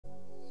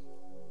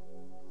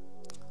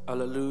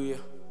Hallelujah.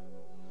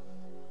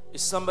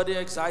 Is somebody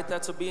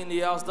excited to be in the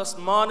house this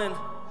morning?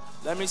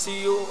 Let me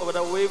see you over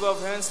the wave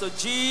of hands to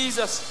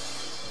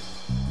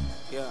Jesus.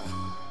 Yeah.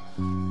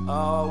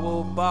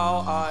 We'll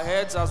bow our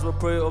heads as we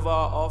pray over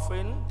our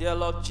offering. Dear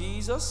Lord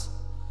Jesus,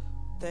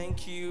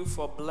 thank you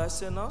for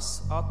blessing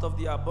us out of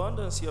the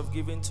abundance you have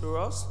given to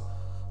us.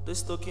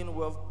 This token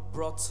we have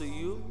brought to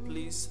you,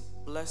 please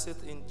bless it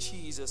in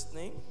Jesus'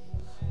 name.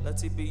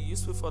 Let it be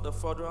useful for the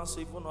furtherance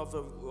even of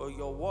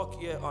your work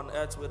here on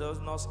earth with us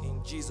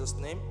in Jesus'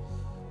 name.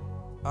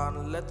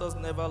 And let us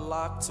never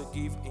lack to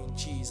give in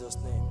Jesus'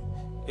 name.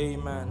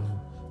 Amen.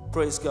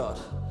 Praise God.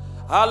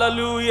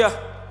 Hallelujah.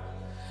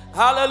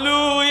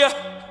 Hallelujah.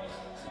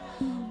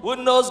 Who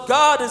knows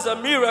God is a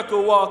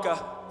miracle worker?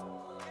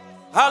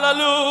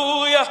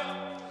 Hallelujah.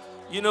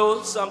 You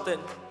know something?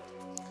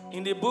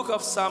 In the book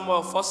of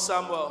Samuel, 1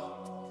 Samuel,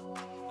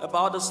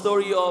 about the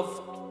story of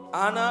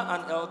Anna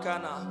and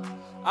Elkanah,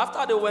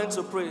 after they went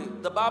to pray,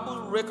 the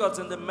Bible records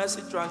in the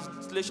Message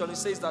translation, it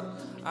says that,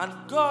 and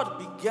God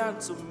began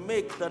to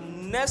make the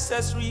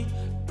necessary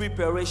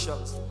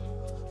preparations.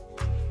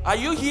 Are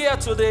you here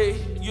today?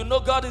 You know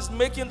God is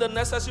making the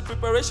necessary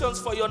preparations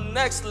for your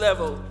next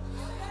level.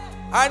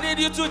 I need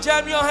you to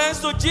jam your hands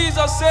to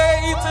Jesus.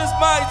 Say, it is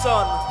my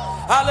turn.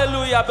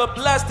 Hallelujah. Be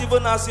blessed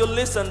even as you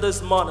listen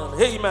this morning.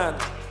 Amen.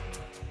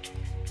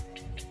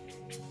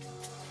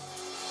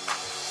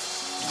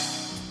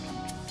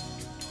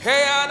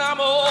 Hey,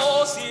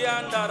 anamos,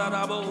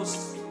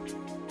 yandarabos.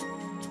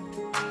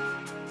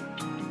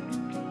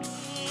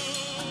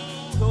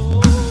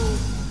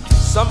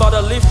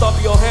 Somebody lift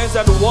up your hands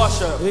and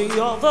worship.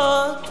 You're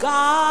the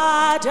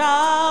God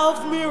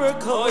of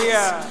miracles. Oh,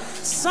 yeah.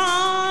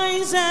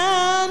 Signs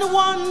and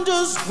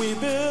wonders. We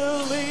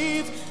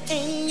believe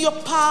in your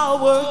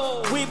power.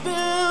 Oh. We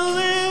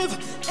believe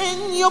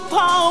in your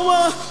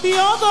power.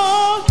 You're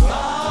the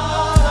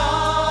God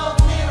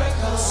of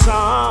miracles.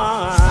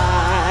 Signs.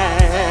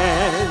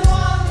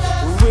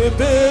 We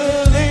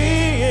believe.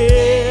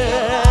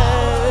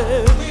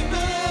 We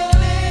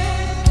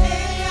believe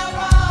in your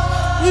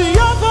power.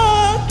 You're the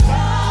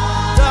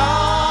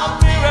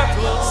We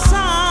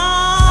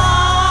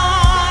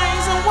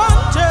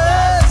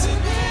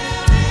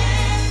believe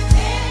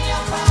in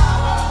your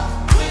power.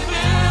 We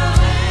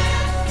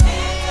believe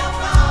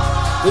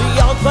in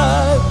your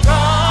power. God